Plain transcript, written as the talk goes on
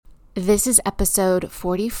This is episode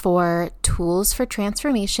 44, Tools for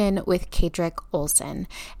Transformation with Kadrick Olson.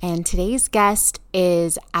 And today's guest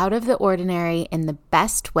is out of the ordinary in the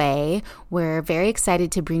best way. We're very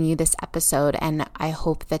excited to bring you this episode, and I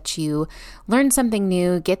hope that you learn something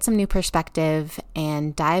new, get some new perspective,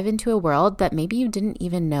 and dive into a world that maybe you didn't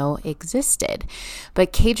even know existed.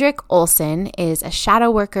 But Kadrick Olson is a shadow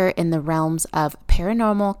worker in the realms of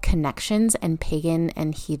paranormal connections and pagan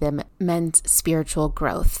and heathen men's spiritual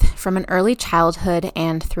growth. From an early childhood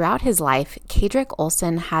and throughout his life, Kadrick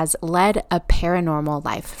Olson has led a paranormal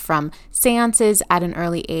life, from seances at an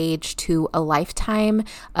early age to a lifetime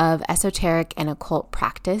of esoteric and occult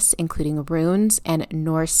practice, including runes and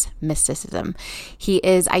Norse mysticism. He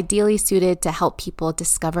is ideally suited to help people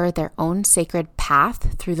discover their own sacred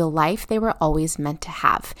path through the life they were always meant to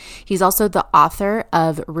have. He's also the author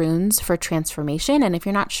of Runes for Transformation, and if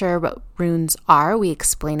you're not sure what runes are, we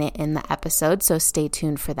explain it in the episode, so stay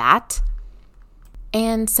tuned for that.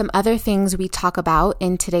 And some other things we talk about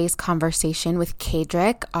in today's conversation with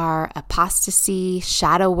Kadrick are apostasy,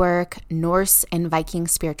 shadow work, Norse and Viking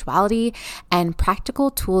spirituality, and practical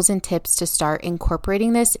tools and tips to start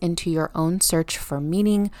incorporating this into your own search for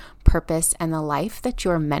meaning, purpose, and the life that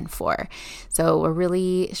you're meant for. So we're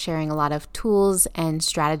really sharing a lot of tools and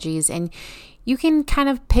strategies, and you can kind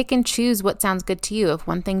of pick and choose what sounds good to you. If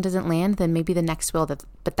one thing doesn't land, then maybe the next will.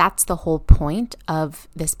 But that's the whole point of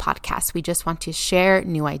this podcast. We just want to share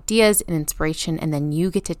new ideas and inspiration, and then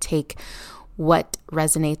you get to take what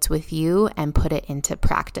resonates with you and put it into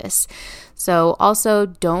practice. So also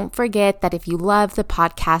don't forget that if you love the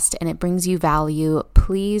podcast and it brings you value,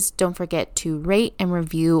 please don't forget to rate and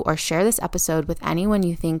review or share this episode with anyone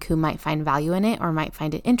you think who might find value in it or might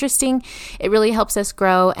find it interesting. It really helps us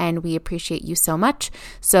grow, and we appreciate you so much.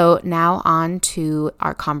 So now on to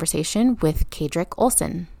our conversation with Kadrick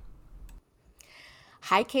Olson.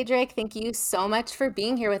 Hi, Kadrick. Thank you so much for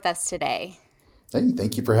being here with us today. Hey,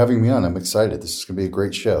 thank you for having me on. I'm excited. This is going to be a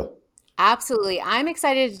great show. Absolutely. I'm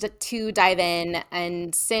excited to dive in.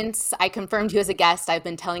 And since I confirmed you as a guest, I've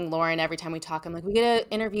been telling Lauren every time we talk, I'm like, we got to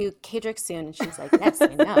interview Kadrick soon. And she's like, yes, I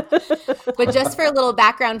know. But just for a little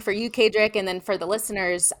background for you, Kadrick, and then for the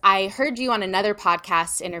listeners, I heard you on another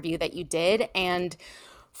podcast interview that you did. And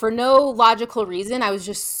for no logical reason, I was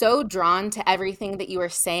just so drawn to everything that you were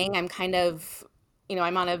saying. I'm kind of,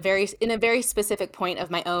 I'm in a very specific point of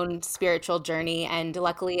my own spiritual journey. And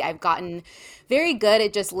luckily I've gotten very good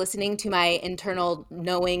at just listening to my internal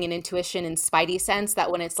knowing and intuition and spidey sense, that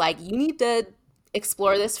when it's like, you need to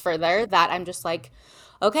explore this further, that I'm just like,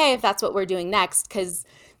 okay, if that's what we're doing next, because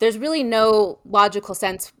there's really no logical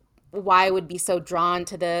sense why I would be so drawn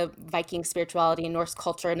to the Viking spirituality and Norse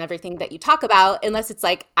culture and everything that you talk about, unless it's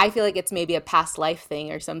like, I feel like it's maybe a past life thing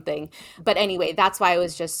or something. But anyway, that's why I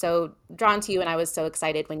was just so drawn to you, and I was so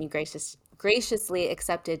excited when you graciously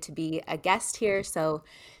accepted to be a guest here. So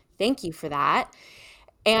thank you for that.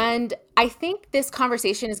 And I think this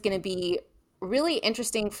conversation is going to be really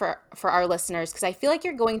interesting for our listeners, because I feel like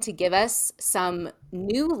you're going to give us some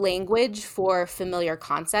new language for familiar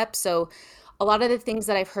concepts. So a lot of the things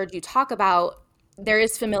that I've heard you talk about, there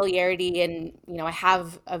is familiarity, and, I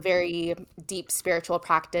have a very deep spiritual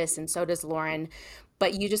practice, and so does Lauren,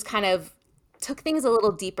 but you just kind of took things a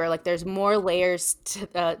little deeper. Like there's more layers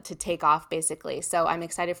to take off, basically. So I'm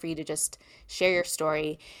excited for you to just share your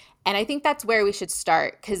story. And I think that's where we should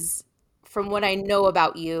start, because from what I know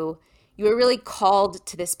about you, you were really called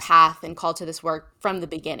to this path and called to this work from the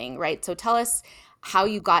beginning, right? So tell us how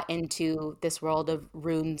you got into this world of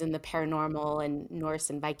runes and the paranormal and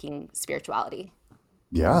Norse and Viking spirituality.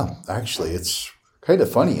 Yeah, actually, it's kind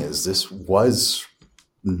of funny, is this was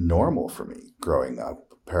normal for me growing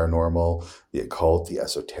up. Paranormal, the occult, the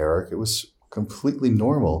esoteric, it was completely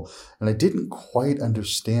normal. And I didn't quite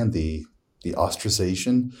understand the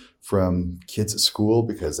ostracization from kids at school,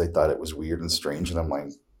 because they thought it was weird and strange. And I'm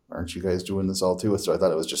like, aren't you guys doing this all too? So I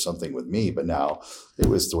thought it was just something with me, but now it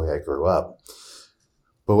was the way I grew up.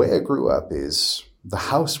 The way I grew up is the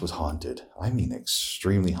house was haunted. I mean,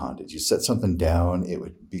 extremely haunted. You set something down, it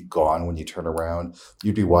would be gone when you turn around.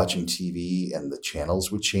 You'd be watching TV and the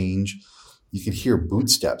channels would change. You could hear boot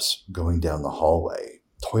steps going down the hallway.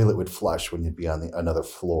 Toilet would flush when you'd be on another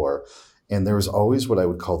floor. And there was always what I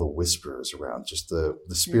would call the whisperers around, just the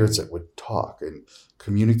spirits that would talk and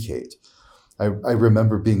communicate. I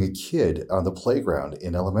remember being a kid on the playground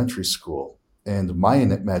in elementary school, and my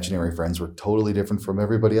imaginary friends were totally different from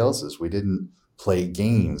everybody else's. We didn't play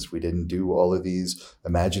games. We didn't do all of these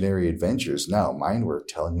imaginary adventures. No, mine were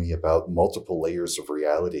telling me about multiple layers of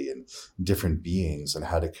reality and different beings and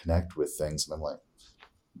how to connect with things. And I'm like,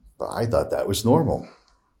 I thought that was normal.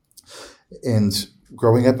 And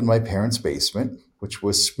growing up in my parents' basement, which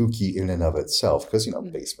was spooky in and of itself, because,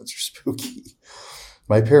 basements are spooky.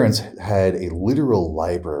 My parents had a literal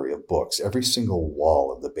library of books. Every single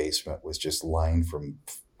wall of the basement was just lined from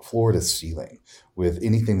floor to ceiling with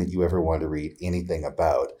anything that you ever wanted to read anything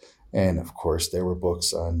about. And of course, there were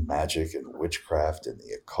books on magic and witchcraft and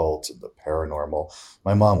the occult and the paranormal.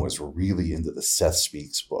 My mom was really into the Seth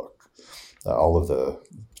Speaks book, all of the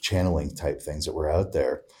channeling type things that were out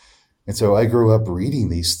there. And so I grew up reading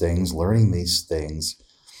these things, learning these things.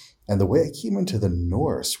 And the way I came into the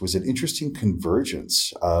Norse was an interesting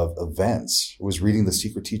convergence of events. I was reading The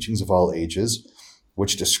Secret Teachings of All Ages,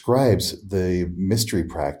 which describes the mystery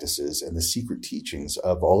practices and the secret teachings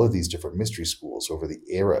of all of these different mystery schools over the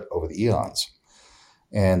eons.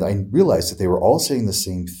 And I realized that they were all saying the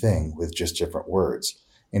same thing with just different words.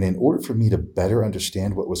 And in order for me to better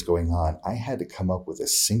understand what was going on, I had to come up with a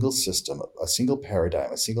single system, a single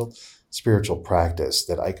paradigm, a single spiritual practice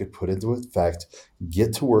that I could put into effect,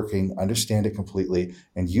 get to working, understand it completely,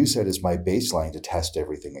 and use that as my baseline to test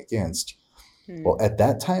everything against. Well, at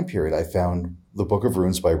that time period, I found the Book of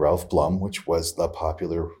Runes by Ralph Blum, which was the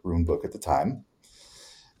popular rune book at the time.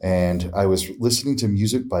 And I was listening to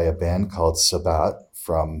music by a band called Sabbat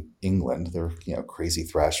from England. They're, crazy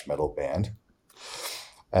thrash metal band.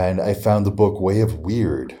 And I found the book Way of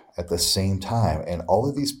Weird at the same time. And all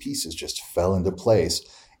of these pieces just fell into place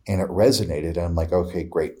and it resonated. And I'm like, okay,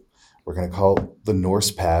 great. We're going to call the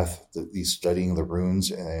Norse path, these studying the runes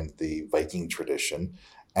and the Viking tradition,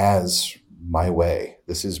 as my way.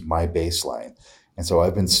 This is my baseline. And so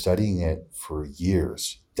I've been studying it for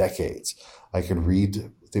years, decades. I can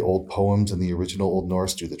read the old poems in the original Old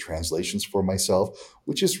Norse, do the translations for myself,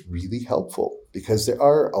 which is really helpful because there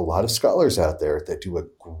are a lot of scholars out there that do a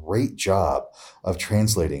great job of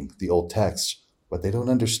translating the old texts, but they don't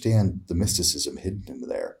understand the mysticism hidden in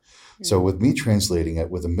there. Mm-hmm. So with me translating it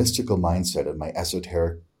with a mystical mindset and my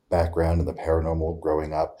esoteric background and the paranormal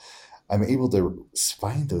growing up, I'm able to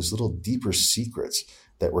find those little deeper secrets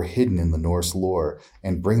that were hidden in the Norse lore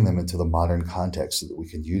and bring them into the modern context so that we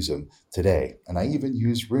can use them today. And I even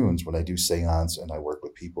use runes when I do seance and I work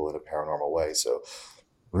with people in a paranormal way. So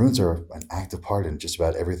runes are an active part in just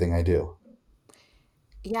about everything I do.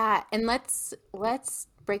 Yeah, and let's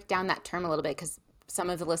break down that term a little bit because some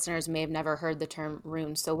of the listeners may have never heard the term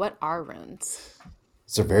runes. So what are runes?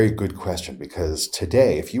 It's a very good question because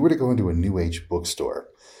today, if you were to go into a New Age bookstore,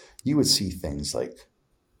 you would see things like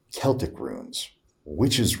Celtic runes,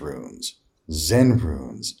 witches' runes, Zen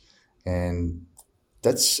runes, and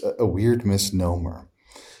that's a weird misnomer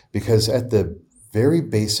because at the very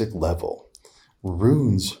basic level,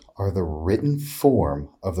 runes are the written form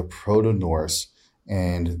of the Proto-Norse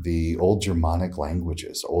and the Old Germanic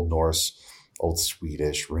languages, Old Norse, Old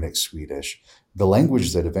Swedish, Runic Swedish, the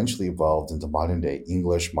language that eventually evolved into modern-day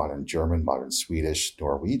English, modern German, modern Swedish,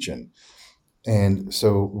 Norwegian. And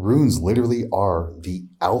so runes literally are the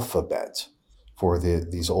alphabet for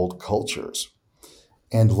these old cultures.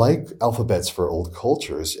 And like alphabets for old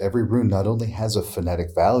cultures, every rune not only has a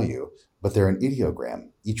phonetic value, but they're an ideogram.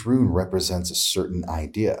 Each rune represents a certain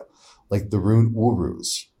idea. Like the rune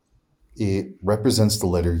Uruz, it represents the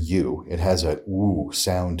letter U. It has a U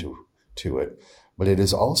sound to it. But it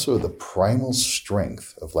is also the primal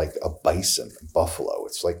strength of like a bison, a buffalo.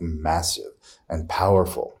 It's like massive and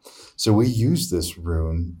powerful. So we use this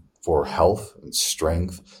rune for health and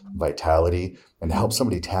strength, vitality, and help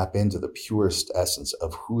somebody tap into the purest essence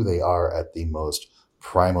of who they are at the most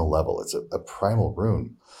primal level. It's a primal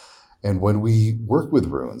rune. And when we work with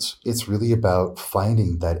runes, it's really about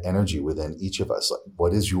finding that energy within each of us. Like,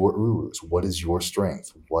 what is your uruz? What is your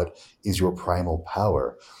strength? What is your primal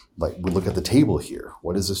power? Like we look at the table here.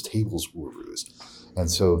 What is this table's uruz? And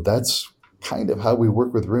so that's kind of how we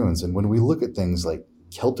work with runes. And when we look at things like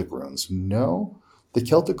Celtic runes, no, the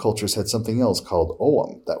Celtic cultures had something else called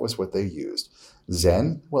Ogham. That was what they used.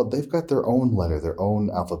 Zen, well, they've got their own letter, their own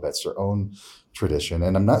alphabets, their own tradition.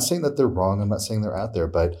 And I'm not saying that they're wrong. I'm not saying they're out there,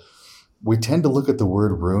 but we tend to look at the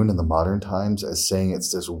word rune in the modern times as saying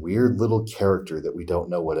it's this weird little character that we don't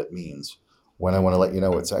know what it means. When I want to let you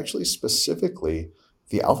know, it's actually specifically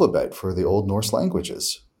the alphabet for the Old Norse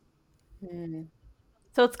languages.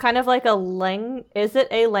 So it's kind of like is it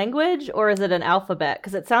a language or is it an alphabet?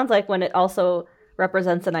 Because it sounds like when it also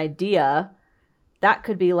represents an idea, that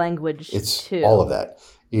could be language it's too. All of that.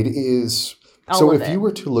 It is. So if you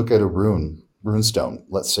were to look at a runestone,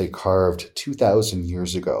 let's say carved 2,000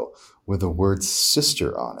 years ago with the word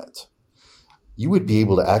sister on it, you would be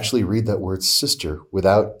able to actually read that word sister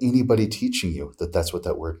without anybody teaching you that that's what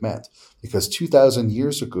that word meant. Because 2,000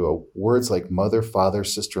 years ago, words like mother, father,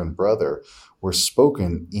 sister, and brother were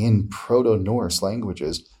spoken in Proto-Norse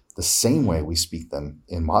languages the same way we speak them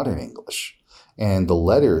in modern English. And the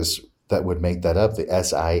letters that would make that up, the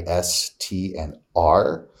S, I, S, T, and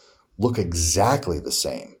R, look exactly the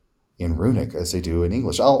same in runic as they do in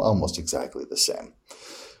English, almost exactly the same.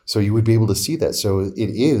 So you would be able to see that. So it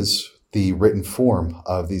is the written form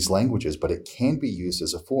of these languages, but it can be used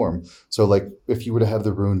as a form. So like if you were to have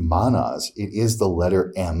the rune Manas, it is the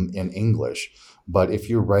letter M in English. But if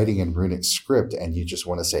you're writing in runic script and you just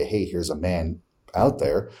want to say, hey, here's a man out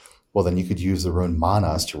there, well, then you could use the rune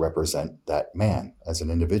Manas to represent that man as an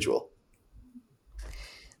individual.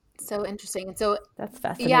 So interesting. And so That's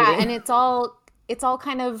fascinating. yeah, and it's all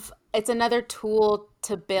kind of, it's another tool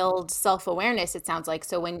to build self-awareness, it sounds like.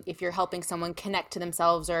 So if you're helping someone connect to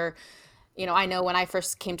themselves, or I know when I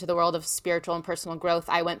first came to the world of spiritual and personal growth,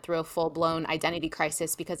 I went through a full-blown identity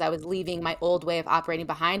crisis because I was leaving my old way of operating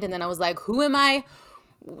behind, and then I was like, who am I?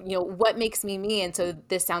 What makes me me? And so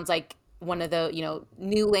this sounds like one of the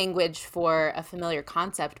new language for a familiar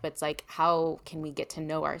concept, but it's like, how can we get to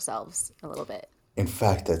know ourselves a little bit? In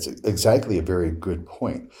fact, that's exactly a very good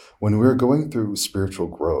point. When we're going through spiritual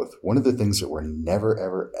growth, one of the things that we're never,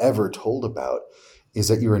 ever, ever told about is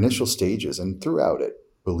that your initial stages, and throughout it,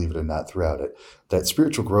 believe it or not, throughout it, that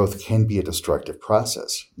spiritual growth can be a destructive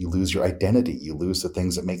process. You lose your identity. You lose the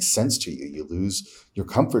things that make sense to you. You lose your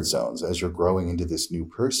comfort zones as you're growing into this new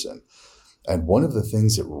person. And one of the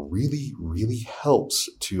things that really, really helps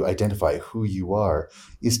to identify who you are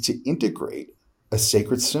is to integrate a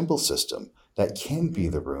sacred symbol system. That can be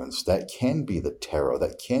the runes, that can be the tarot,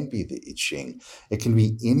 that can be the I Ching. It can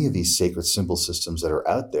be any of these sacred symbol systems that are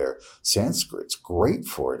out there. Sanskrit's great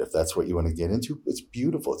for it if that's what you want to get into. It's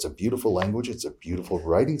beautiful. It's a beautiful language. It's a beautiful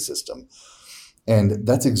writing system. And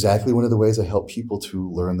that's exactly one of the ways I help people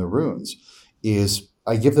to learn the runes is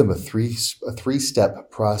I give them a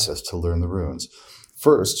three-step process to learn the runes.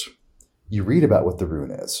 First, you read about what the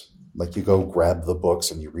rune is. Like you go grab the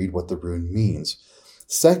books and you read what the rune means.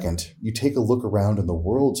 Second, you take a look around in the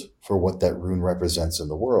world for what that rune represents in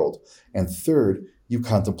the world. And third, you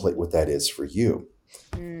contemplate what that is for you.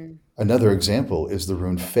 Another example is the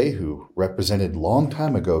rune Fehu, represented long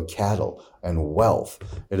time ago cattle and wealth.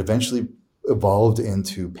 It eventually evolved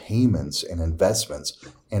into payments and investments.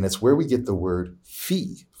 And it's where we get the word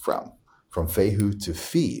fee from Fehu to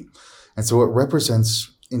fee. And so it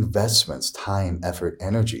represents investments, time, effort,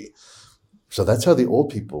 energy. So that's how the old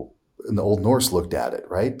people in the Old Norse looked at it,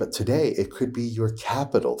 right? But today it could be your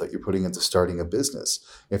capital that you're putting into starting a business.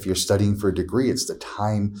 If you're studying for a degree, it's the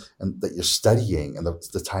time that you're studying and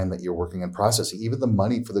the time that you're working on processing. Even the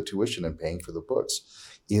money for the tuition and paying for the books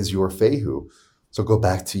is your Fehu. So go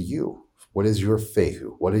back to you. What is your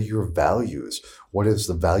Fehu? What are your values? What is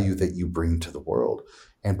the value that you bring to the world?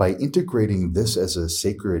 And by integrating this as a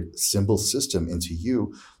sacred symbol system into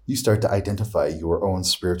you, you start to identify your own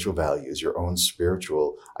spiritual values, your own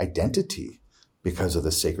spiritual identity because of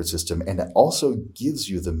the sacred system. And it also gives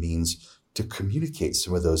you the means to communicate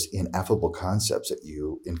some of those ineffable concepts that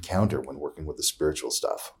you encounter when working with the spiritual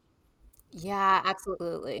stuff. Yeah,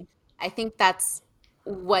 absolutely. I think that's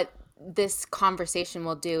what this conversation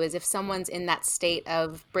will do, is if someone's in that state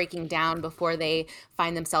of breaking down before they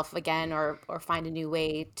find themselves again, or find a new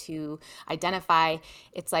way to identify,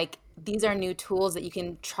 it's like these are new tools that you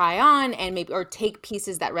can try on and maybe, or take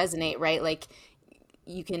pieces that resonate, right? Like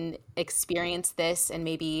you can experience this and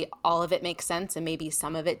maybe all of it makes sense and maybe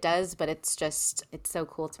some of it does, but it's so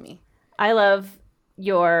cool to me. I love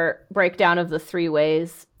your breakdown of the 3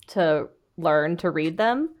 ways to learn to read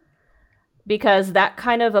them, because that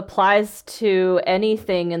kind of applies to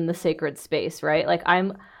anything in the sacred space, right? Like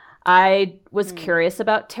I was curious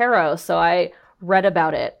about tarot, so I read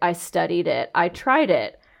about it, I studied it, I tried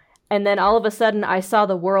it, and then all of a sudden I saw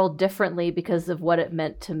the world differently because of what it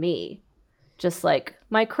meant to me. Just like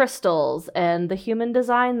my crystals and the human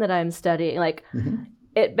design that I'm studying, like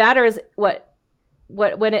it matters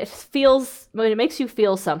when it makes you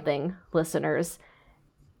feel something, listeners.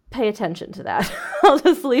 Pay attention to that. I'll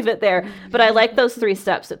just leave it there. But I like those 3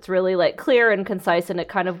 steps. It's really like clear and concise, and it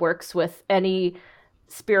kind of works with any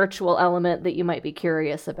spiritual element that you might be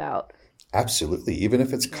curious about. Absolutely. Even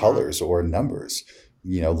if it's colors or numbers,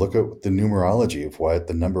 look at the numerology of what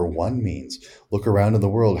the number 1 means. Look around in the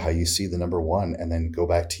world, how you see the number 1, and then go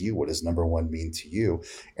back to you. What does number 1 mean to you?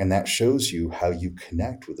 And that shows you how you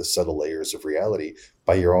connect with the subtle layers of reality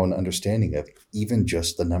by your own understanding of even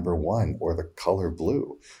just the number 1 or the color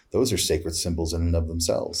blue. Those are sacred symbols in and of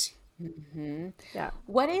themselves. Mm-hmm. Yeah.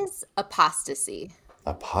 What is apostasy?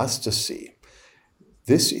 Apostasy.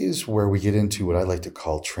 This is where we get into what I like to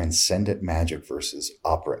call transcendent magic versus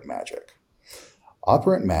operant magic.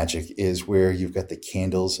 Operant magic is where you've got the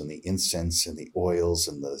candles and the incense and the oils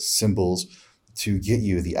and the symbols to get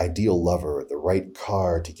you the ideal lover, the right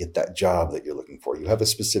car to get that job that you're looking for. You have a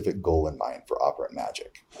specific goal in mind for operant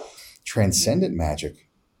magic. Transcendent magic,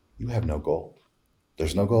 you have no goal.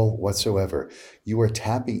 There's no goal whatsoever. You are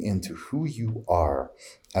tapping into who you are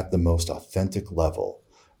at the most authentic level.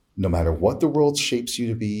 No matter what the world shapes you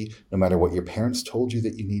to be, no matter what your parents told you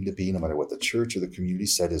that you need to be, no matter what the church or the community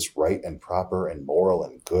said is right and proper and moral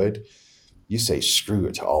and good, you say screw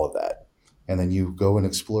it to all of that. And then you go and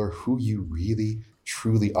explore who you really,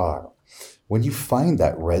 truly are. When you find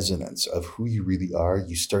that resonance of who you really are,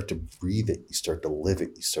 you start to breathe it, you start to live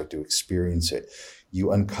it, you start to experience it.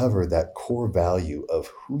 You uncover that core value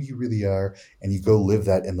of who you really are, and you go live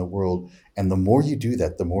that in the world. And the more you do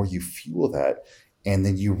that, the more you fuel that. And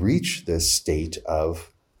then you reach this state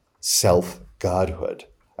of self-godhood.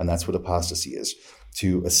 And that's what apostasy is,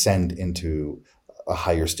 to ascend into a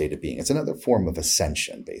higher state of being. It's another form of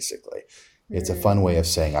ascension, basically. It's a fun way of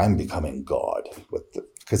saying I'm becoming God,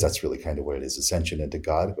 because that's really kind of what it is, ascension into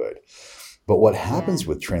godhood. But what happens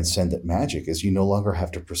with transcendent magic is you no longer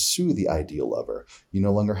have to pursue the ideal lover. You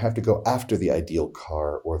no longer have to go after the ideal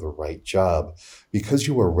car or the right job. Because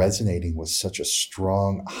you are resonating with such a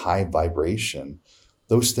strong, high vibration,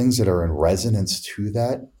 those things that are in resonance to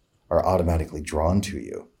that are automatically drawn to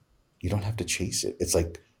you. You don't have to chase it. It's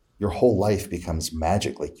like your whole life becomes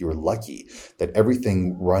magic. Like you're lucky that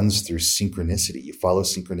everything runs through synchronicity. You follow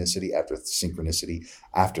synchronicity after synchronicity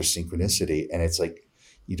after synchronicity. And it's like,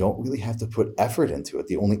 you don't really have to put effort into it.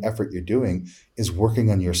 The only effort you're doing is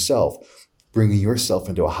working on yourself, bringing yourself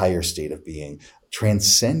into a higher state of being,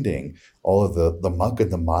 transcending all of the muck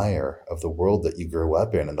and the mire of the world that you grew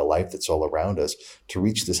up in and the life that's all around us to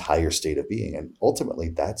reach this higher state of being. And ultimately,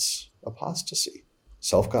 that's apostasy,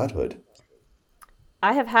 self-godhood.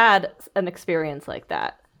 I have had an experience like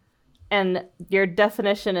that. And your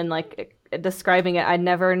definition and like describing it, I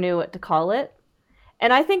never knew what to call it.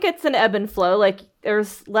 And I think it's an ebb and flow. Like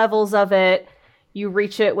there's levels of it. You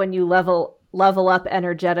reach it when you level up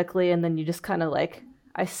energetically. And then you just kind of like,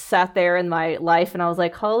 I sat there in my life and I was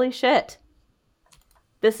like, holy shit,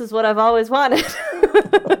 this is what I've always wanted.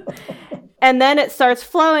 And then it starts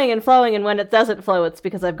flowing and flowing. And when it doesn't flow, it's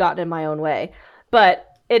because I've gotten in my own way. But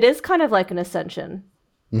it is kind of like an ascension.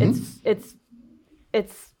 Mm-hmm.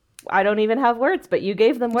 It's I don't even have words, but you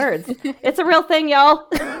gave them words. It's a real thing, y'all.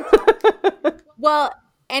 Well,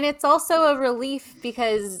 and it's also a relief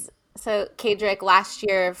because, so Kadrick, last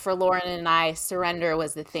year for Lauren and I, surrender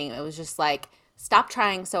was the theme. It was just like, stop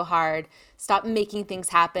trying so hard, stop making things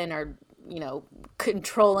happen or,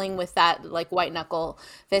 controlling with that like white knuckle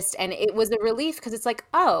fist. And it was a relief because it's like,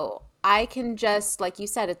 oh, I can just, like you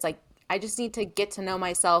said, it's like, I just need to get to know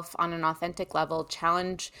myself on an authentic level,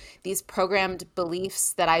 challenge these programmed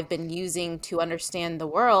beliefs that I've been using to understand the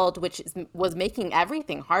world, which was making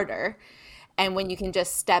everything harder. And when you can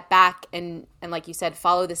just step back and like you said,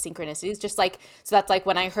 follow the synchronicities, just like, so that's like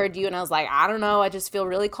when I heard you and I was like, I don't know, I just feel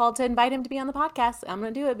really called to invite him to be on the podcast. I'm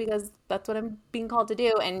going to do it because that's what I'm being called to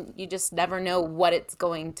do. And you just never know what it's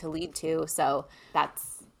going to lead to. So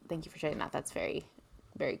thank you for sharing that. That's very,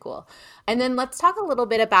 very cool. And then let's talk a little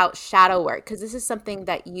bit about shadow work, because this is something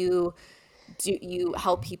that you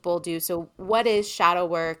help people do. So what is shadow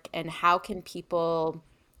work and how can people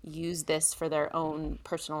use this for their own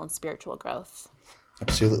personal and spiritual growth?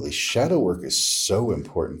 Absolutely. Shadow work is so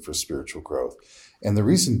important for spiritual growth. And the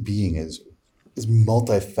reason being is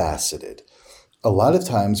multifaceted. A lot of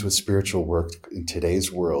times with spiritual work in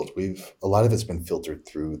today's world, a lot of it's been filtered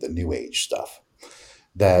through the new age stuff.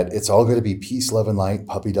 That it's all going to be peace, love, and light,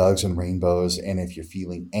 puppy dogs and rainbows. And if you're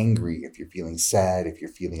feeling angry, if you're feeling sad, if you're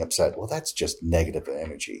feeling upset, well, that's just negative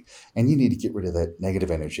energy. And you need to get rid of that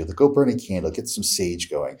negative energy. Go burn a candle, get some sage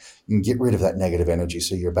going. You can get rid of that negative energy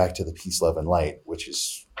so you're back to the peace, love, and light, which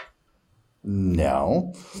is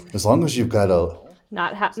no. As long as you've got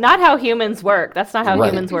Not how humans work. That's not how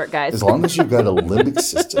humans work, guys. As long as you've got a limbic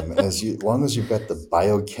system, as long as you've got the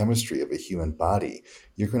biochemistry of a human body,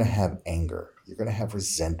 you're going to have anger. You're going to have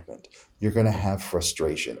resentment. You're going to have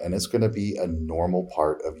frustration. And it's going to be a normal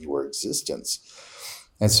part of your existence.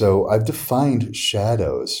 And so I've defined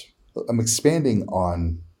shadows. I'm expanding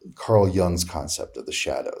on Carl Jung's concept of the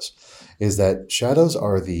shadows, is that shadows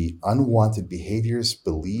are the unwanted behaviors,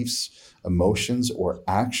 beliefs, emotions, or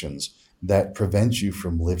actions that prevent you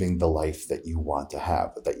from living the life that you want to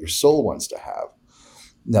have, that your soul wants to have.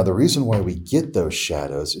 Now, the reason why we get those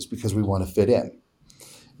shadows is because we want to fit in.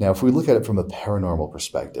 Now, if we look at it from a paranormal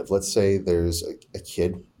perspective, let's say there's a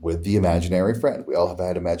kid with the imaginary friend. We all have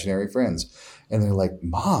had imaginary friends. And they're like,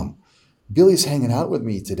 Mom, Billy's hanging out with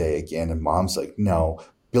me today again. And mom's like, no,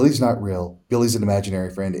 Billy's not real. Billy's an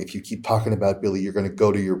imaginary friend. If you keep talking about Billy, you're going to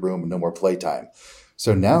go to your room and no more playtime.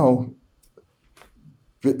 So now,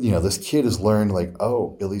 this kid has learned like,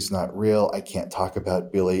 oh, Billy's not real. I can't talk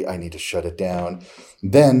about Billy. I need to shut it down.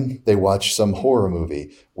 Then they watch some horror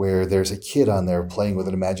movie where there's a kid on there playing with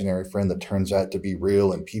an imaginary friend that turns out to be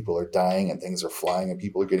real and people are dying and things are flying and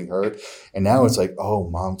people are getting hurt. And now it's like, oh,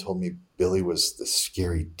 mom told me Billy was the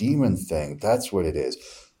scary demon thing. That's what it is.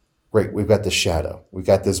 Great. We've got the shadow. We've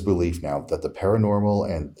got this belief now that the paranormal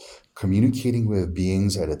and communicating with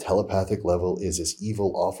beings at a telepathic level is this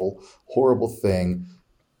evil, awful, horrible thing.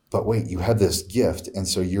 But wait, you have this gift. And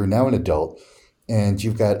so you're now an adult and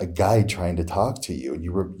you've got a guide trying to talk to you. And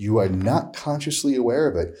you are not consciously aware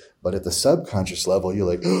of it. But at the subconscious level, you're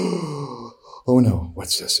like, oh no,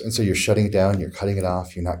 what's this? And so you're shutting it down. You're cutting it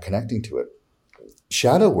off. You're not connecting to it.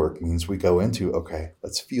 Shadow work means we go into, okay,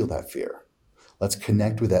 let's feel that fear. Let's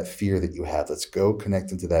connect with that fear that you have. Let's go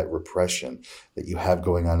connect into that repression that you have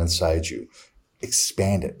going on inside you.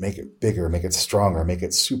 Expand it, make it bigger, make it stronger, make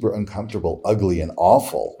it super uncomfortable, ugly, and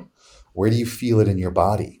awful. Where do you feel it in your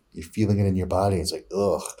body? You're feeling it in your body. It's like,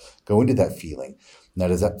 ugh, go into that feeling. Now,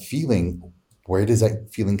 where does that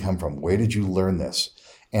feeling come from? Where did you learn this?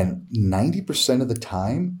 And 90% of the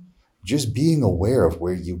time, just being aware of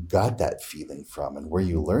where you got that feeling from and where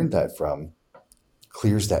you learned that from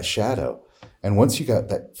clears that shadow. And once you got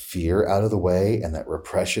that fear out of the way and that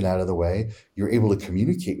repression out of the way, you're able to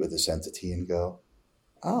communicate with this entity and go,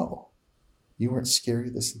 oh, you weren't scary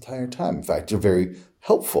this entire time. In fact, you're very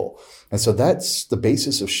helpful. And so that's the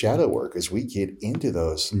basis of shadow work, is we get into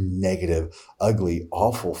those negative, ugly,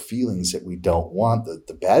 awful feelings that we don't want,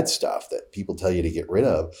 the bad stuff that people tell you to get rid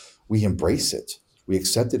of. We embrace it. We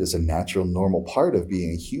accept it as a natural, normal part of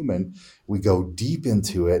being a human. We go deep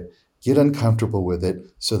into it, get uncomfortable with it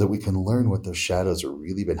so that we can learn what those shadows have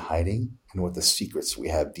really been hiding and what the secrets we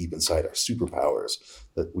have deep inside, our superpowers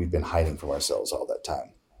that we've been hiding from ourselves all that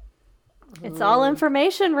time. It's all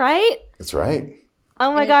information, right? That's right.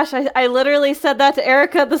 Oh my gosh, I literally said that to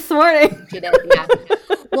Erica this morning. She did, yeah.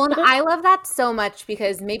 Well, and I love that so much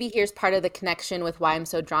because maybe here's part of the connection with why I'm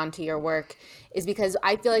so drawn to your work is because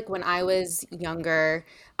I feel like when I was younger,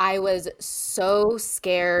 I was so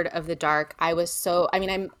scared of the dark. I'm an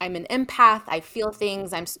empath. I feel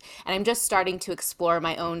things. I'm just starting to explore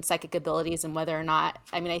my own psychic abilities and whether or not,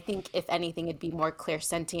 I think if anything, it'd be more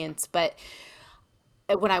clairsentience. But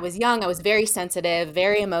when I was young, I was very sensitive,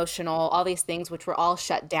 very emotional, all these things, which were all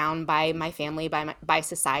shut down by my family, by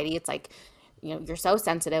society. It's like, you're so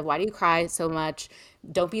sensitive. Why do you cry so much?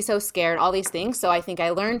 Don't be so scared, all these things. So I think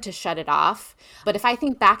I learned to shut it off. But if I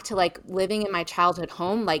think back to like living in my childhood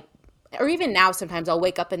home, or even now, sometimes I'll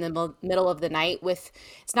wake up in the middle of the night with,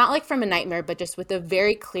 it's not like from a nightmare, but just with a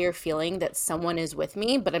very clear feeling that someone is with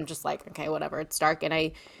me. But I'm just like, okay, whatever, it's dark.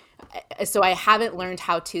 And so I haven't learned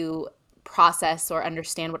how to process or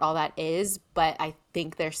understand what all that is, but I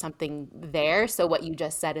think there's something there. So what you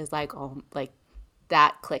just said is like, oh, like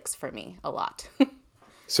that clicks for me a lot.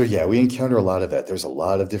 So yeah, we encounter a lot of that. There's a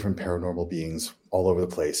lot of different paranormal beings all over the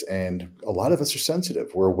place. And a lot of us are sensitive.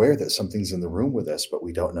 We're aware that something's in the room with us, but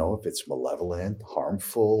we don't know if it's malevolent,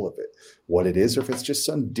 harmful, what it is, or if it's just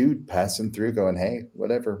some dude passing through going, hey,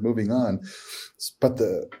 whatever, moving on. But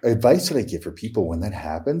the advice that I give for people when that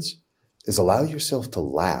happens is allow yourself to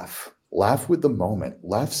laugh. Laugh with the moment.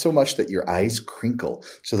 Laugh so much that your eyes crinkle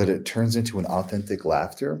so that it turns into an authentic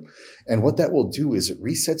laughter. And what that will do is it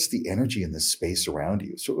resets the energy in the space around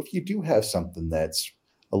you. So if you do have something that's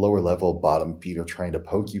a lower level bottom feeder trying to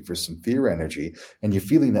poke you for some fear energy, and you're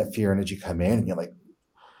feeling that fear energy come in and you're like,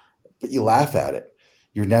 but you laugh at it.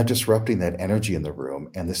 You're now disrupting that energy in the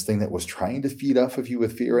room. And this thing that was trying to feed off of you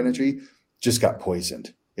with fear energy just got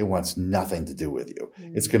poisoned. It wants nothing to do with you.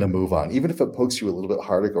 It's going to move on. Even if it pokes you a little bit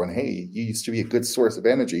harder going, hey, you used to be a good source of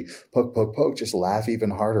energy. Poke, poke, poke. Just laugh even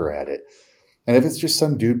harder at it. And if it's just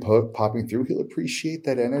some dude popping through, he'll appreciate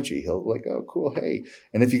that energy. He'll like, oh, cool, hey.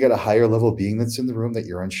 And if you got a higher level being that's in the room that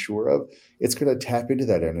you're unsure of, it's going to tap into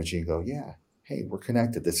that energy and go, yeah, hey, we're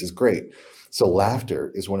connected. This is great. So laughter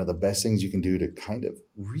is one of the best things you can do to kind of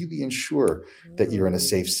really ensure that you're in a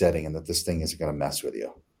safe setting and that this thing isn't going to mess with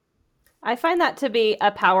you. I find that to be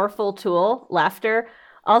a powerful tool, laughter.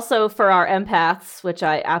 Also for our empaths, which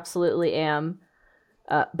I absolutely am,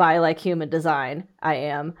 by like human design, I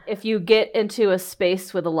am. If you get into a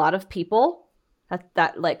space with a lot of people,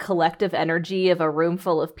 that like collective energy of a room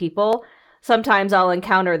full of people, sometimes I'll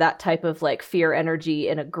encounter that type of like fear energy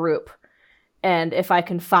in a group. And if I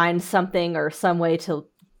can find something or some way to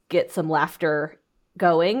get some laughter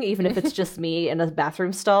going, even if it's just me in a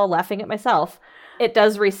bathroom stall laughing at myself, it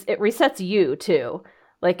does it resets you too.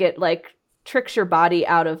 Like it like tricks your body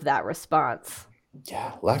out of that response.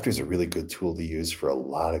 Yeah, laughter is a really good tool to use for a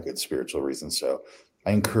lot of good spiritual reasons. So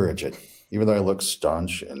I encourage it. Even though I look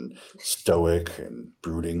staunch and stoic and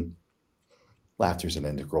brooding, laughter is an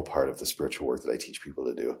integral part of the spiritual work that I teach people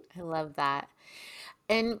to do. I love that.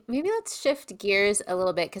 And maybe let's shift gears a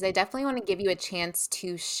little bit because I definitely want to give you a chance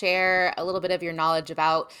to share a little bit of your knowledge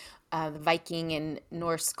about the Viking and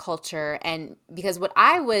Norse culture. And because what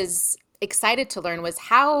I was excited to learn was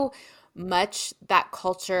how much that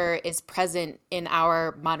culture is present in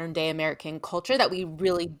our modern day American culture that we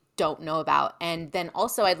really don't know about. And then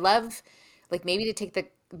also I'd love like maybe to take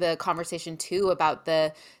the conversation too about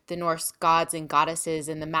the Norse gods and goddesses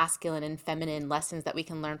and the masculine and feminine lessons that we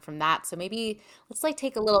can learn from that. So maybe let's like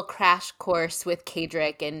take a little crash course with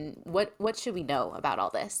Kadric and what should we know about all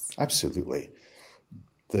this? Absolutely.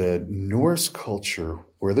 The Norse culture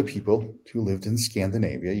were the people who lived in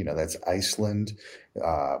Scandinavia. That's Iceland,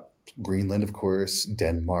 Greenland, of course,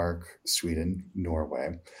 Denmark, Sweden,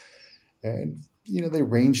 Norway. And, they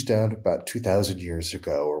ranged down about 2,000 years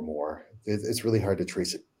ago or more. It's really hard to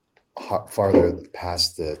trace it farther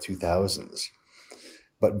past the 2000s.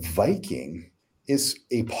 But Viking is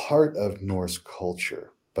a part of Norse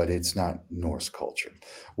culture, but it's not Norse culture.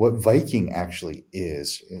 What Viking actually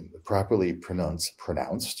is, properly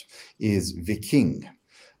pronounced, is Viking.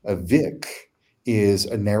 A Vik is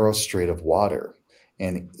a narrow strait of water.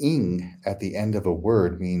 And ing at the end of a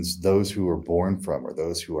word means those who are born from or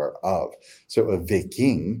those who are of. So a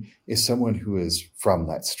Viking is someone who is from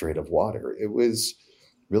that strait of water. It was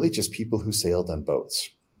really just people who sailed on boats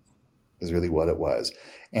is really what it was.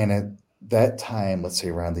 And at that time, let's say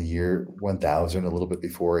around the year 1000, a little bit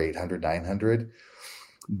before 800, 900,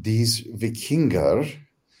 these Vikingar,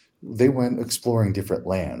 they went exploring different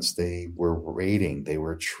lands. They were raiding, they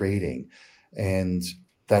were trading. And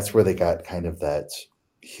that's where they got kind of that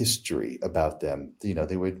history about them.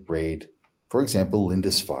 They would raid, for example,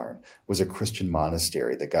 Lindisfarne was a Christian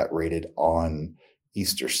monastery that got raided on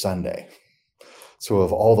Easter Sunday. So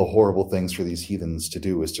of all the horrible things for these heathens to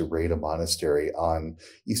do is to raid a monastery on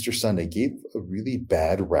Easter Sunday, gave a really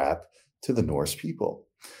bad rap to the Norse people.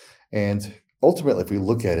 And ultimately, if we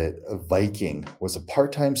look at it, a Viking was a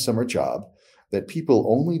part-time summer job that people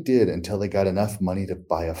only did until they got enough money to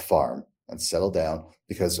buy a farm and settle down,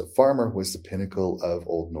 because a farmer was the pinnacle of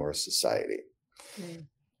Old Norse society. Mm.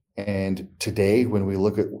 And today, when we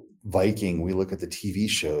look at Viking, we look at the TV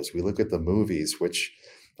shows, we look at the movies, which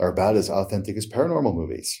are about as authentic as paranormal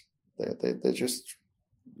movies. They're just,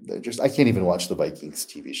 I can't even watch the Vikings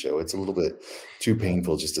TV show. It's a little bit too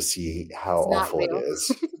painful just to see how awful it is.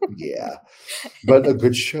 Yeah. But a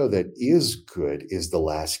good show that is good is The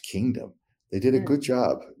Last Kingdom. They did a good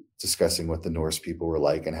job discussing what the Norse people were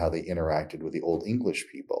like and how they interacted with the Old English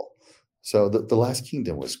people. So the Last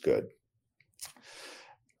Kingdom was good.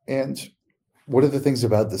 And one of the things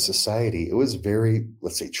about the society, it was very,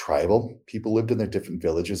 let's say, tribal. People lived in their different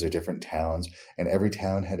villages or different towns, and every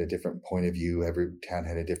town had a different point of view. Every town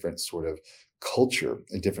had a different sort of culture,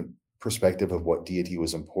 a different perspective of what deity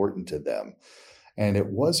was important to them. And it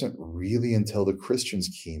wasn't really until the Christians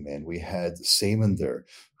came in. We had Saemundr,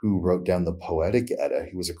 who wrote down the Poetic Edda.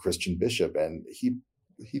 He was a Christian bishop, and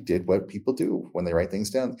he did what people do when they write things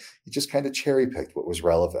down. He just kind of cherry picked what was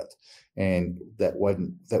relevant, and that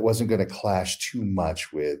wasn't going to clash too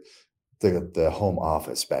much with the home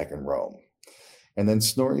office back in Rome. And then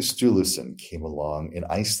Snorri Sturluson came along in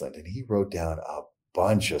Iceland, and he wrote down a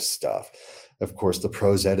bunch of stuff. Of course, the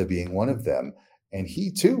Prose Edda being one of them. And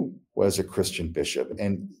he too was a Christian bishop.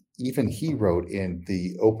 And even he wrote in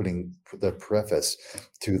the preface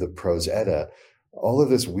to the Prose Edda, all of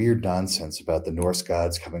this weird nonsense about the Norse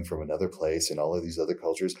gods coming from another place and all of these other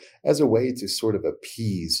cultures as a way to sort of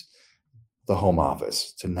appease the home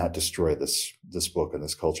office, to not destroy this book and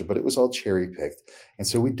this culture. But it was all cherry picked. And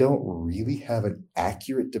so we don't really have an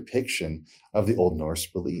accurate depiction of the Old Norse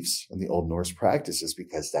beliefs and the Old Norse practices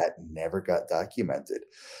because that never got documented.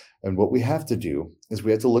 And what we have to do is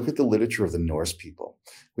we have to look at the literature of the Norse people.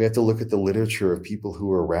 We have to look at the literature of people who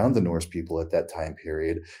were around the Norse people at that time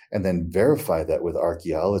period, and then verify that with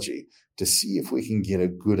archaeology to see if we can get a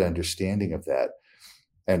good understanding of that.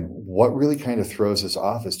 And what really kind of throws us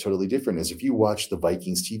off is totally different. Is if you watch the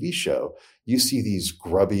Vikings TV show, you see these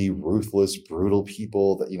grubby, ruthless, brutal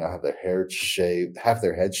people that, have their hair shaved, half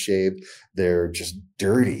their heads shaved. They're just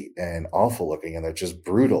dirty and awful looking, and they're just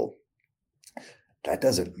brutal. That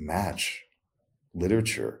doesn't match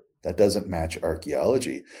literature. That doesn't match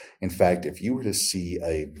archaeology. In fact, if you were to see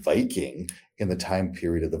a Viking in the time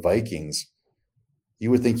period of the Vikings,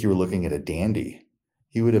 you would think you were looking at a dandy.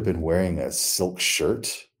 He would have been wearing a silk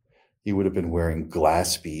shirt. He would have been wearing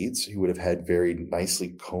glass beads. He would have had very nicely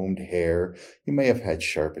combed hair. He may have had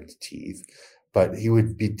sharpened teeth, but he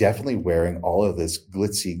would be definitely wearing all of this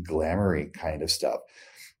glitzy, glamoury kind of stuff.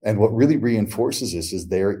 And what really reinforces this is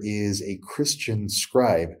there is a Christian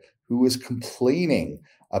scribe who was complaining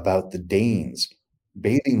about the Danes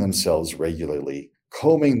bathing themselves regularly,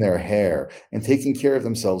 combing their hair, and taking care of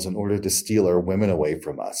themselves in order to steal our women away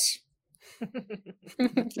from us.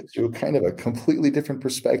 Gives you kind of a completely different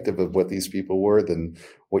perspective of what these people were than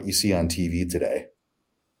what you see on TV today.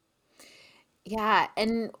 Yeah,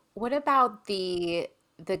 and what about the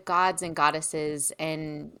gods and goddesses,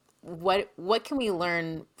 and what can we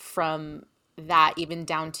learn from that, even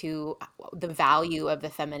down to the value of the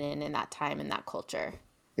feminine in that time, in that culture?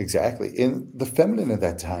 Exactly. And the feminine at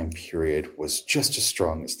that time period was just as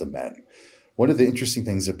strong as the men. One of the interesting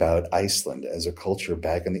things about Iceland as a culture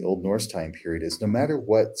back in the Old Norse time period is no matter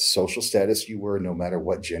what social status you were, no matter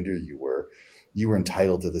what gender you were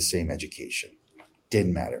entitled to the same education.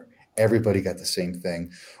 Didn't matter. Everybody got the same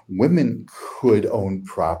thing. Women could own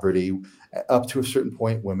property. Up to a certain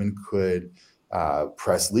point, women could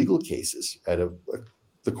press legal cases at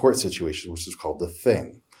the court situation, which is called the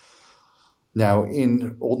thing. Now,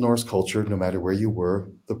 in Old Norse culture, no matter where you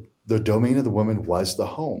were, the domain of the woman was the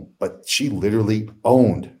home, but she literally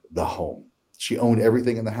owned the home. She owned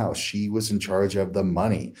everything in the house. She was in charge of the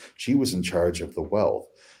money. She was in charge of the wealth.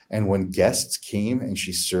 And when guests came and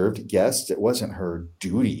she served guests, it wasn't her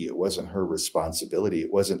duty. It wasn't her responsibility.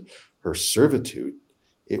 It wasn't her servitude.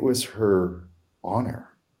 It was her honor.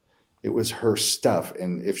 It was her stuff.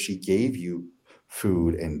 And if she gave you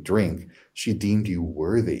food and drink, she deemed you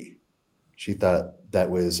worthy. She thought that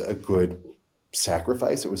was a good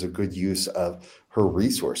sacrifice. It was a good use of her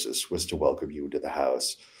resources, was to welcome you into the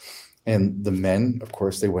house. And the men, of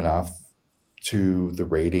course, they went off to the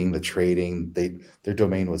raiding, the trading. Their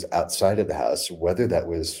domain was outside of the house, whether that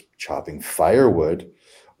was chopping firewood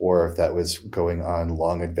or if that was going on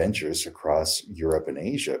long adventures across Europe and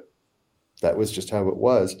Asia. That was just how it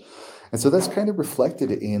was. And so that's kind of reflected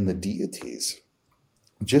in the deities.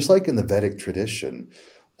 Just like in the Vedic tradition,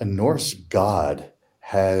 a Norse god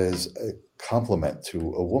has a complement to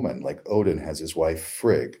a woman, like Odin has his wife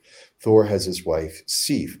Frigg, Thor has his wife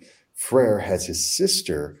Sif, Freyr has his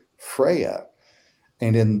sister Freya.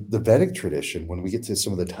 And in the Vedic tradition, when we get to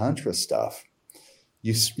some of the Tantra stuff,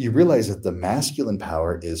 you realize that the masculine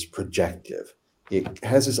power is projective. It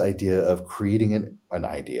has this idea of creating an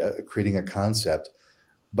idea, creating a concept,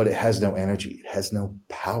 but it has no energy. It has no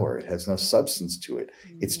power. It has no substance to it.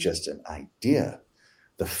 It's just an idea.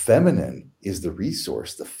 The feminine is the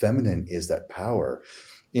resource. The feminine is that power.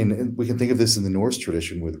 And we can think of this in the Norse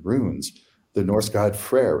tradition with runes. The Norse god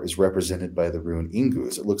Freyr is represented by the rune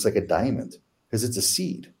Ingus. It looks like a diamond because it's a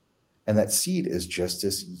seed. And that seed is just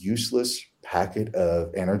this useless packet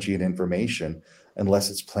of energy and information unless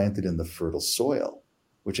it's planted in the fertile soil,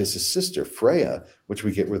 which is his sister Freya, which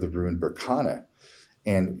we get with the rune Berkana.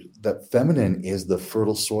 And that feminine is the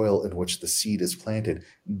fertile soil in which the seed is planted.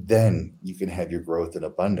 Then you can have your growth and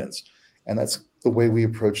abundance. And that's the way we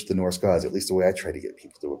approach the Norse gods, at least the way I try to get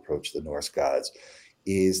people to approach the Norse gods,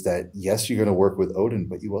 is that, yes, you're going to work with Odin,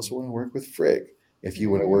 but you also want to work with Frigg. If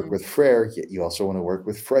you want to work with Freyr, you also want to work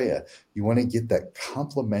with Freya. You want to get that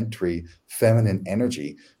complementary feminine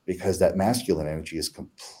energy because that masculine energy is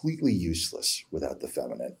completely useless without the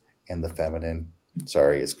feminine. And the feminine,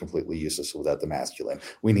 is completely useless without the masculine.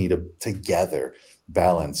 We need them together,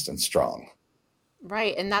 balanced and strong.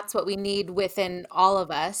 Right. And that's what we need within all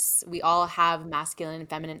of us. We all have masculine and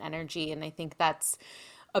feminine energy. And I think that's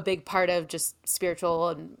a big part of just spiritual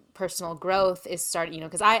and personal growth is starting,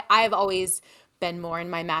 because I've always been more in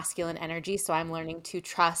my masculine energy. So I'm learning to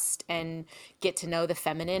trust and get to know the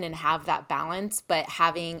feminine and have that balance. But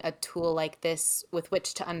having a tool like this with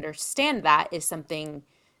which to understand that is something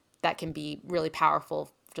that can be really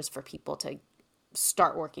powerful just for people to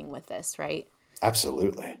start working with this, right?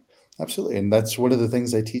 Absolutely. Absolutely. And that's one of the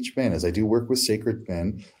things I teach men is I do work with sacred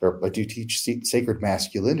men, or I do teach sacred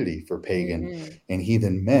masculinity for pagan and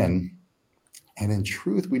heathen men. And in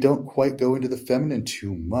truth, we don't quite go into the feminine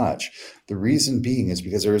too much. The reason being is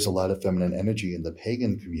because there is a lot of feminine energy in the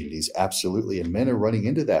pagan communities. Absolutely. And men are running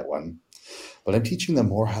into that one. But I'm teaching them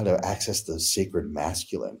more how to access the sacred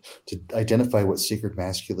masculine, to identify what sacred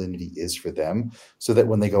masculinity is for them, so that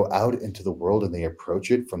when they go out into the world and they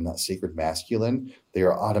approach it from that sacred masculine, they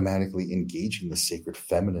are automatically engaging the sacred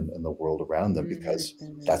feminine in the world around them because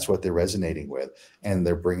that's what they're resonating with. And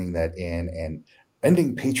they're bringing that in and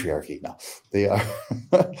ending patriarchy. No, they are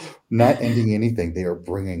not ending anything. They are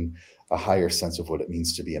bringing a higher sense of what it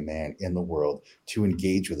means to be a man in the world, to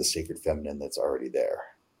engage with the sacred feminine that's already there.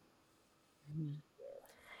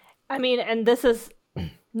 I mean, and this is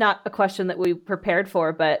not a question that we prepared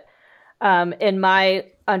for, but in my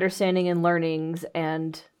understanding and learnings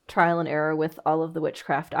and trial and error with all of the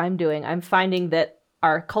witchcraft I'm doing, I'm finding that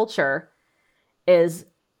our culture is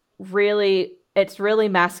it's really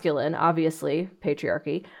masculine, obviously,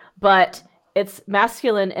 patriarchy, but it's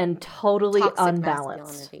masculine and totally Toxic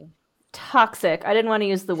unbalanced. masculinity. Toxic. I didn't want to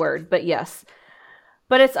use the word, but yes.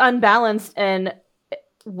 But it's unbalanced, and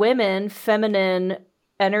women, feminine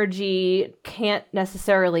energy can't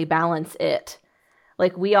necessarily balance it.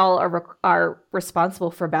 Like, we all are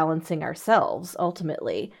responsible for balancing ourselves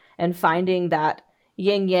ultimately, and finding that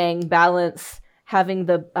yin yang balance, having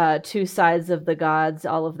the two sides of the gods,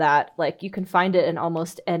 all of that. Like, you can find it in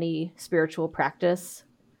almost any spiritual practice,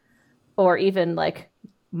 or even like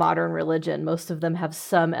modern religion. Most of them have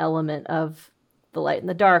some element of the light and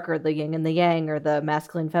the dark, or the yin and the yang, or the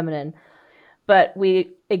masculine feminine. But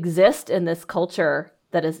we exist in this culture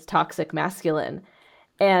that is toxic masculine.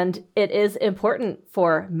 And it is important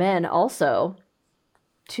for men also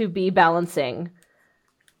to be balancing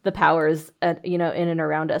the powers, in and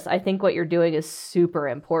around us. I think what you're doing is super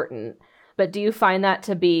important. But do you find that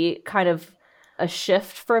to be kind of a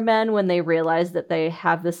shift for men when they realize that they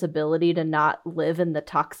have this ability to not live in the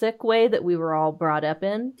toxic way that we were all brought up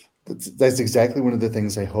in? That's exactly one of the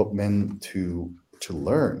things I hope men to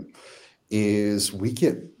learn, is we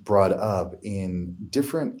get brought up in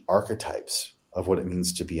different archetypes of what it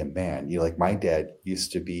means to be a man. Like, my dad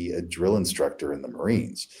used to be a drill instructor in the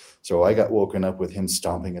Marines. So I got woken up with him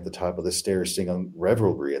stomping at the top of the stairs, singing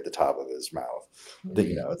revelry at the top of his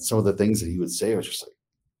mouth. Some of the things that he would say, I was just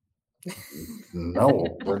like, no,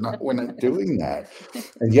 we're not doing that.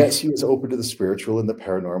 And yes, he was open to the spiritual and the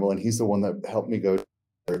paranormal, and he's the one that helped me go to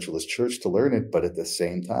Spiritualist Church to learn it. But at the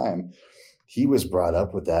same time, he was brought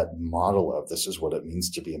up with that model of this is what it means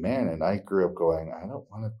to be a man. And I grew up going, I don't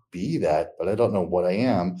want to be that, but I don't know what I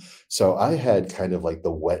am. So I had kind of like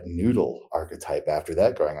the wet noodle archetype after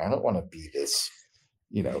that, going, I don't want to be this,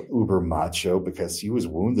 uber macho, because he was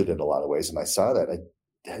wounded in a lot of ways. And I saw that. I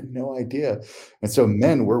had no idea. And so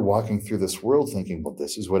men were walking through this world thinking, well,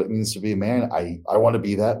 this is what it means to be a man. I want to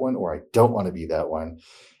be that one, or I don't want to be that one.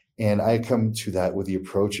 And I come to that with the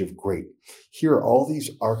approach of, great, here are all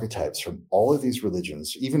these archetypes from all of these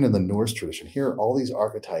religions, even in the Norse tradition. Here are all these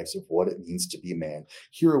archetypes of what it means to be a man.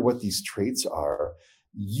 Here are what these traits are.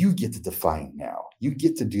 You get to define now. You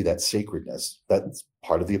get to do that sacredness. That's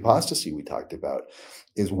part of the apostasy we talked about,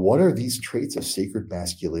 is what are these traits of sacred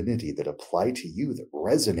masculinity that apply to you, that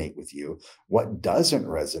resonate with you, what doesn't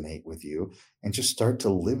resonate with you, and just start to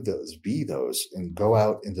live those, be those, and go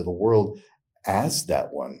out into the world as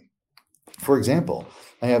that one. For example,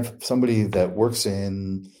 I have somebody that works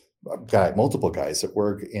multiple guys that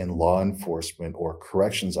work in law enforcement or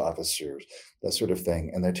corrections officers, that sort of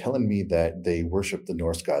thing. And they're telling me that they worship the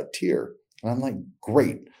Norse god Tyr. And I'm like,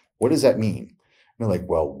 great. What does that mean? And they're like,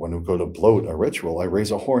 well, when we go to bloat a ritual, I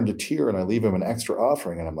raise a horn to Tyr and I leave him an extra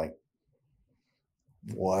offering. And I'm like,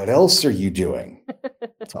 what else are you doing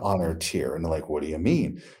to honor Tyr? And they're like, what do you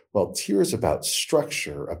mean? Well, Tyr is about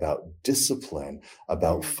structure, about discipline,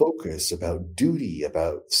 about focus, about duty,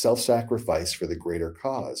 about self-sacrifice for the greater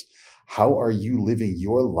cause. How are you living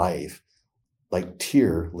your life like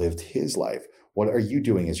Tyr lived his life? What are you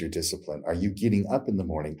doing as your discipline? Are you getting up in the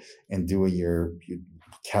morning and doing your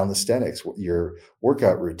calisthenics, your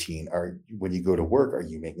workout routine? When you go to work, are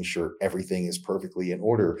you making sure everything is perfectly in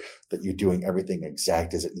order, that you're doing everything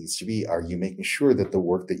exact as it needs to be? Are you making sure that the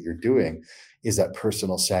work that you're doing is that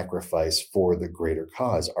personal sacrifice for the greater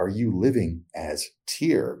cause? Are you living as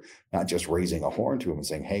Tyr, not just raising a horn to him and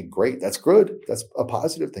saying, hey, great, that's good, that's a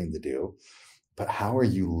positive thing to do, but how are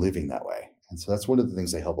you living that way? And so that's one of the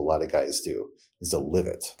things I help a lot of guys do, is to live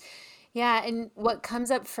it. Yeah, and what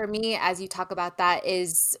comes up for me as you talk about that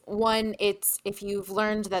is, one, it's if you've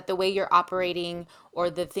learned that the way you're operating or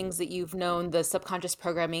the things that you've known, the subconscious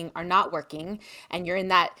programming, are not working, and you're in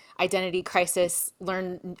that identity crisis,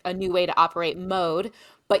 learn a new way to operate mode,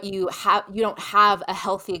 but you don't have a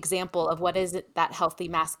healthy example of what is that healthy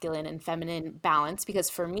masculine and feminine balance. Because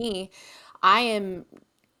for me, I am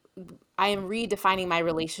redefining my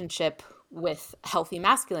relationship with healthy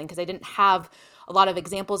masculine, because I didn't have a lot of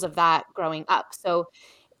examples of that growing up. So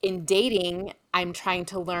in dating, I'm trying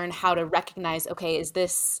to learn how to recognize, okay, is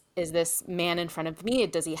this man in front of me?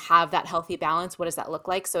 Does he have that healthy balance? What does that look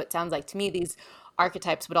like? So it sounds like to me these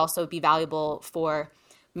archetypes would also be valuable for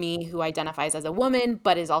me, who identifies as a woman,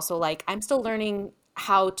 but is also like, I'm still learning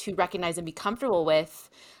how to recognize and be comfortable with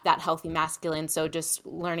that healthy masculine. So just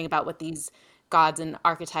learning about what these gods and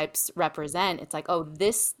archetypes represent, it's like, oh,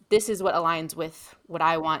 this is what aligns with what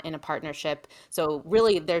I want in a partnership. So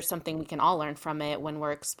really there's something we can all learn from it when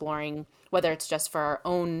we're exploring, whether it's just for our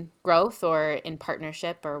own growth or in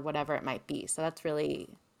partnership or whatever it might be. So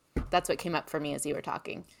that's what came up for me as you were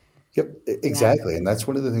talking. Yep, exactly. And that's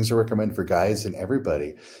one of the things I recommend for guys and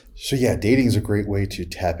everybody. So yeah, dating is a great way to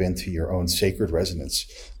tap into your own sacred resonance.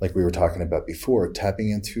 Like we were talking about before,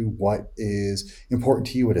 tapping into what is important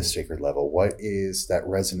to you at a sacred level. What is that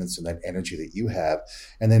resonance and that energy that you have?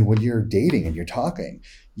 And then when you're dating and you're talking,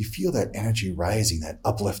 you feel that energy rising, that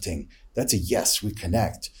uplifting. That's a yes, we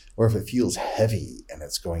connect. Or if it feels heavy and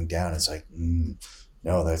it's going down, it's like,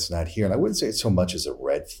 no, that's not here. And I wouldn't say it's so much as a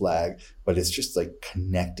red flag, but it's just like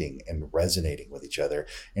connecting and resonating with each other.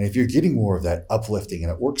 And if you're getting more of that uplifting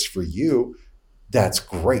and it works for you, that's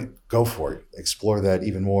great. Go for it. Explore that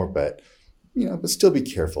even more. But, but still be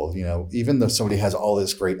careful. Even though somebody has all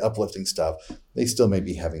this great uplifting stuff, they still may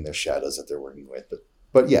be having their shadows that they're working with.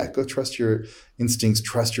 But yeah, go trust your instincts,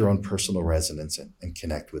 trust your own personal resonance and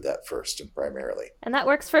connect with that first and primarily. And that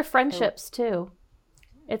works for friendships too.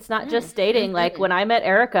 It's not just dating. Like when I met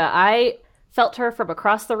Erica, I felt her from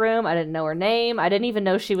across the room. I didn't know her name. I didn't even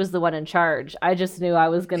know she was the one in charge. I just knew I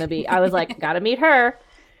was like, gotta meet her.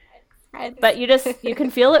 But you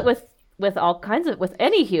can feel it with all kinds of, with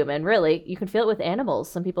any human, really. You can feel it with animals.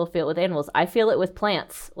 Some people feel it with animals. I feel it with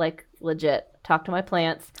plants, like legit. Talk to my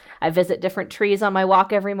plants. I visit different trees on my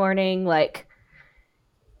walk every morning. Like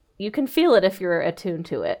you can feel it if you're attuned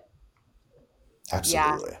to it.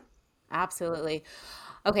 Absolutely. Yeah, absolutely.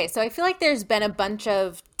 Okay, so I feel like there's been a bunch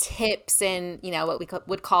of tips and what we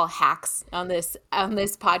would call hacks on this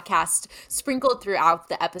podcast sprinkled throughout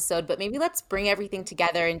the episode, but maybe let's bring everything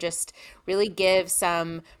together and just really give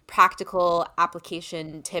some practical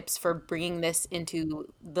application tips for bringing this into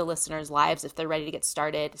the listeners' lives if they're ready to get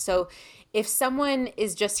started. So if someone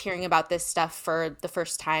is just hearing about this stuff for the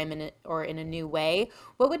first time or in a new way,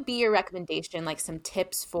 what would be your recommendation, like some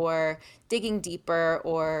tips for digging deeper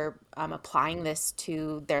or applying this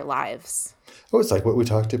to their lives? Oh, it's like what we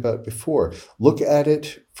talked about before. Look at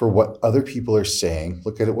it for what other people are saying.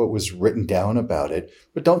 Look at it, what was written down about it,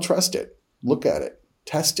 but don't trust it. Look at it,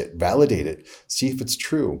 test it, validate it, see if it's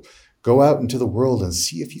true. Go out into the world and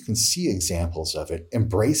see if you can see examples of it.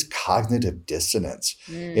 Embrace cognitive dissonance.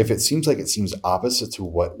 If it seems opposite to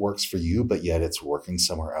what works for you, but yet it's working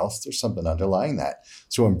somewhere else, there's something underlying that.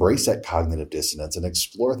 So embrace that cognitive dissonance and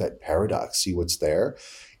explore that paradox, see what's there.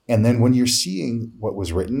 And then when you're seeing what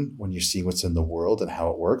was written, when you're seeing what's in the world and how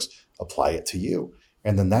it works, apply it to you.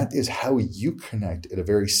 And then that is how you connect in a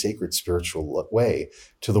very sacred spiritual way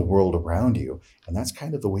to the world around you. And that's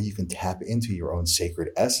kind of the way you can tap into your own sacred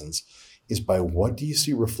essence, is by what do you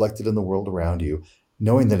see reflected in the world around you,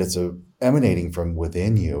 knowing that it's emanating from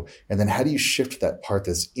within you. And then how do you shift that part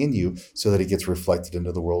that's in you so that it gets reflected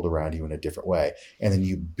into the world around you in a different way? And then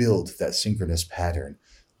you build that synchronous pattern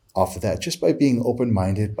off of that, just by being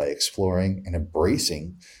open-minded, by exploring and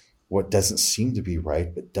embracing what doesn't seem to be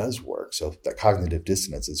right, but does work. So that cognitive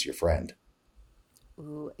dissonance is your friend.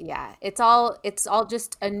 Ooh, yeah. It's all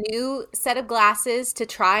just a new set of glasses to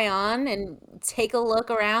try on and take a look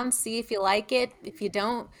around, see if you like it. If you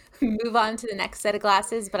don't, move on to the next set of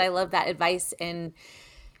glasses. But I love that advice. And,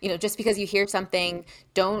 just because you hear something,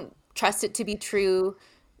 don't trust it to be true.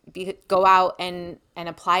 Go out and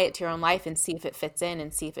apply it to your own life and see if it fits in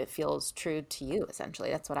and see if it feels true to you. Essentially,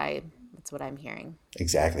 that's what I'm hearing.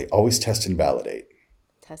 Exactly. Always test and validate.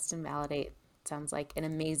 Test and validate. Sounds like an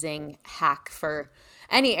amazing hack for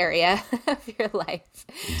any area of your life.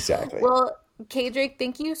 Exactly. Well, Kadric,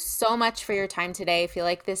 thank you so much for your time today. I feel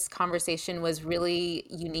like this conversation was really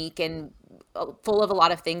unique and full of a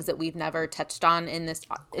lot of things that we've never touched on in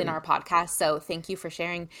our podcast. So thank you for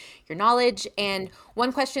sharing your knowledge. And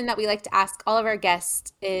one question that we like to ask all of our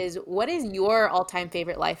guests is, what is your all-time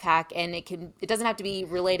favorite life hack? And it doesn't have to be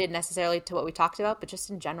related necessarily to what we talked about, but just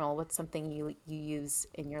in general, what's something you use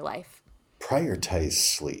in your life? Prioritize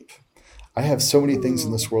sleep. I have so many things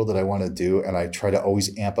in this world that I want to do, and I try to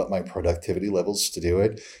always amp up my productivity levels to do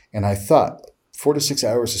it. And I thought 4 to 6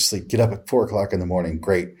 hours of sleep, get up at 4 o'clock in the morning,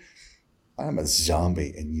 great. I'm a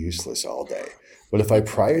zombie and useless all day. But if I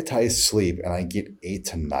prioritize sleep and I get 8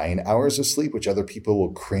 to 9 hours of sleep, which other people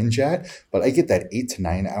will cringe at, but I get that 8 to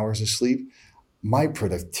 9 hours of sleep, my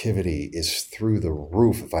productivity is through the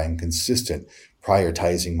roof if I'm consistent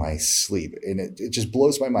prioritizing my sleep. And it just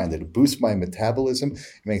blows my mind that it boosts my metabolism.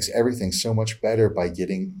 It makes everything so much better by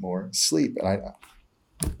getting more sleep. And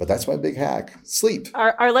But that's my big hack. Sleep.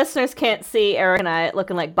 Our listeners can't see Eric and I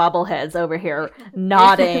looking like bobbleheads over here,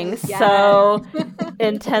 nodding so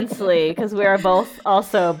intensely because we are both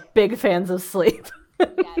also big fans of sleep.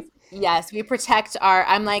 Yes, we protect I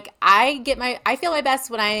feel my best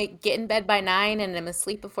when I get in bed by 9 and I'm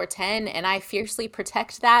asleep before 10, and I fiercely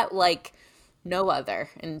protect that like no other.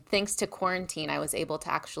 And thanks to quarantine, I was able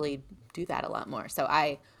to actually do that a lot more. So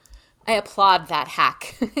I applaud that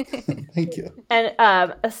hack. Thank you. And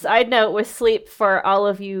a side note with sleep, for all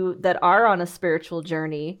of you that are on a spiritual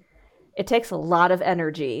journey, it takes a lot of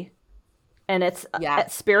energy. And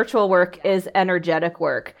spiritual work is energetic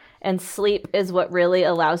work. And sleep is what really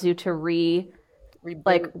allows you to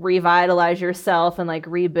revitalize yourself and like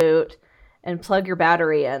reboot and plug your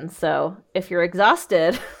battery in. So if you're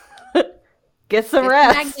exhausted, get some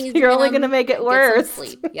rest. You're only going to make it worse.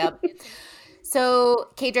 Sleep. Yep. So,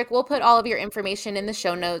 Kadrick, we'll put all of your information in the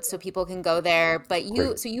show notes so people can go there. But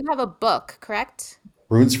you have a book, correct?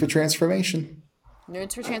 Runes for Transformation.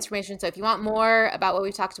 Runes for Transformation. So if you want more about what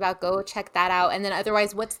we talked about, go check that out. And then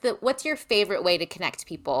otherwise, what's your favorite way to connect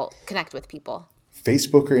with people?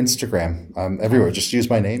 Facebook or Instagram. Everywhere. Just use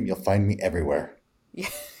my name. You'll find me everywhere.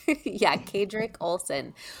 Yeah, Kadrick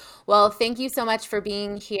Olson. Well, thank you so much for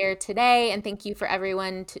being here today, and thank you for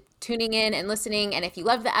everyone tuning in and listening. And if you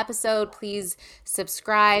loved the episode, please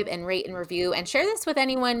subscribe and rate and review, and share this with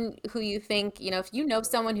anyone who you think, if you know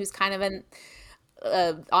someone who's kind of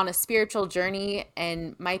on a spiritual journey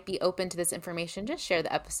and might be open to this information, just share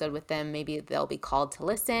the episode with them. Maybe they'll be called to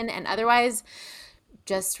listen. And otherwise,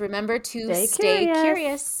 just remember to stay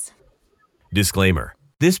curious. Disclaimer.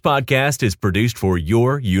 This podcast is produced for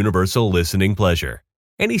your universal listening pleasure.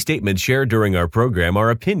 Any statements shared during our program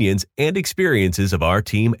are opinions and experiences of our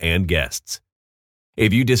team and guests.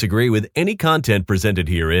 If you disagree with any content presented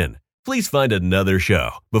herein, please find another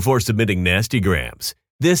show before submitting nasty grams.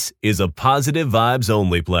 This is a positive vibes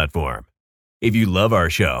only platform. If you love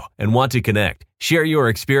our show and want to connect, share your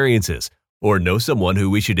experiences, or know someone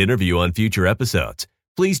who we should interview on future episodes,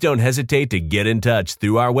 please don't hesitate to get in touch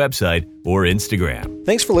through our website or Instagram.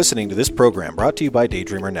 Thanks for listening to this program brought to you by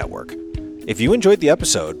Daydreamer Network. If you enjoyed the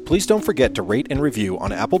episode, please don't forget to rate and review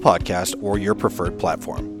on Apple Podcasts or your preferred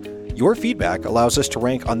platform. Your feedback allows us to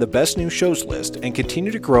rank on the best new shows list and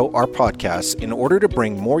continue to grow our podcasts in order to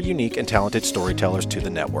bring more unique and talented storytellers to the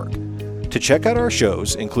network. To check out our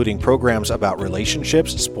shows, including programs about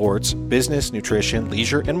relationships, sports, business, nutrition,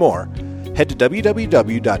 leisure, and more, head to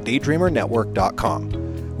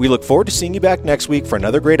www.daydreamernetwork.com. We look forward to seeing you back next week for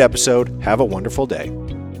another great episode. Have a wonderful day.